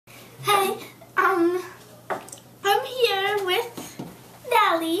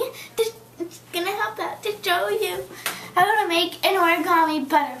Origami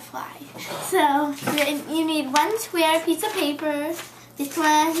butterfly. So you need one square piece of paper. This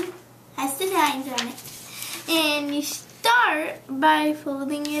one has designs on it. And you start by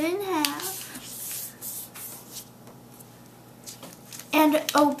folding it in half and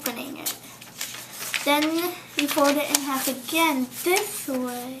opening it. Then you fold it in half again this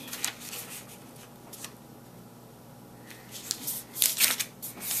way.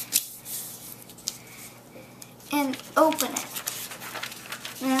 And open it.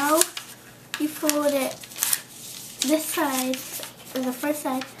 Now you fold it this side, or the first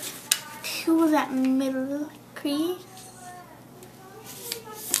side, to that middle crease.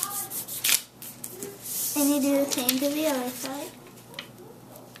 And you do the same to the other side.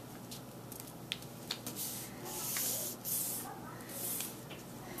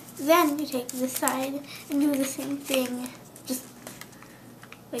 Then you take this side and do the same thing, just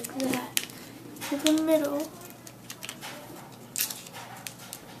like that, to the middle.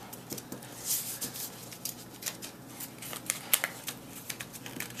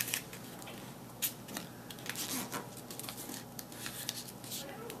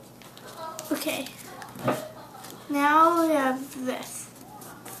 Okay, now we have this.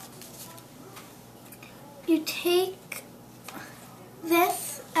 You take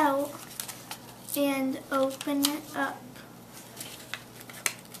this out and open it up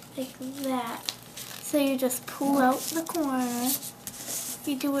like that. So you just pull out the corner.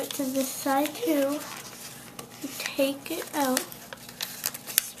 You do it to this side too. You take it out,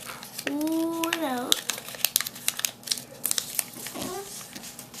 pull it out.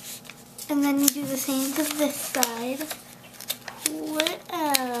 And then you do the same to this side. Pull it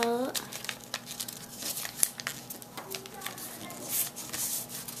out.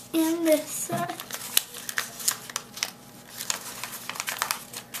 And this side.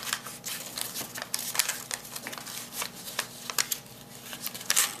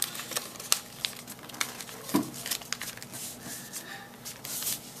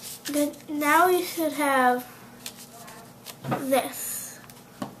 Good. Now you should have this.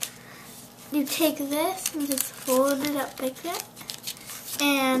 You take this and just fold it up like that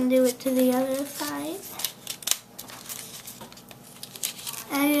and do it to the other side.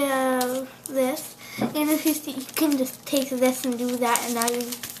 I have this, and if you see, you can just take this and do that, and now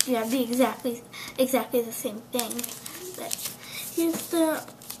you have the exactly the same thing. But here's the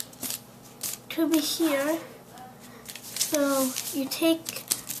to be here. So you take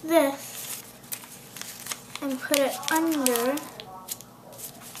this and put it under.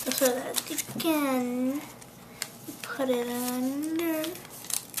 So that again, you put it under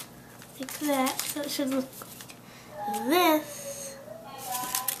like that, so it should look like this,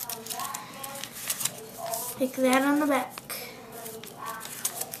 like that on the back,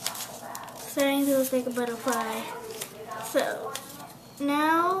 starting to look like a butterfly. So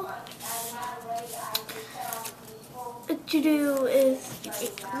now what you do is you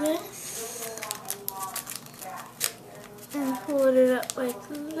take this and fold it up like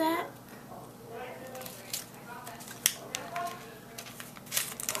that.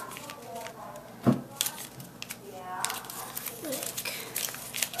 Like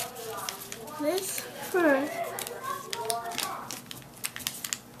this first.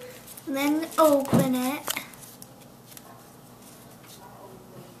 And then open it.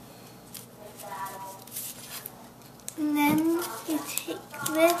 And then you take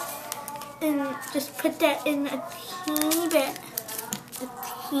this and just put that in a teeny bit,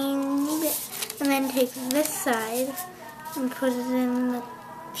 and then take this side and put it in a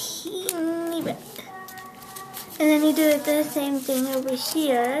teeny bit. And then you do the same thing over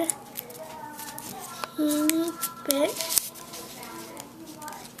here, teeny bit,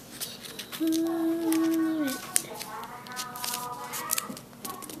 teeny bit.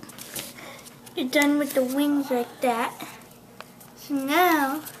 You're done with the wings like that. So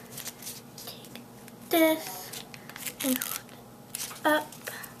now, take this and up.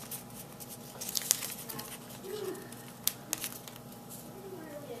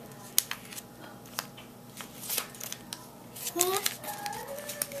 That.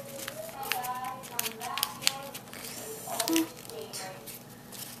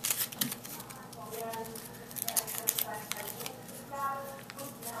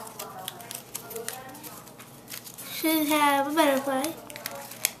 Should have a butterfly.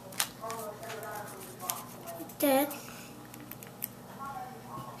 Like that.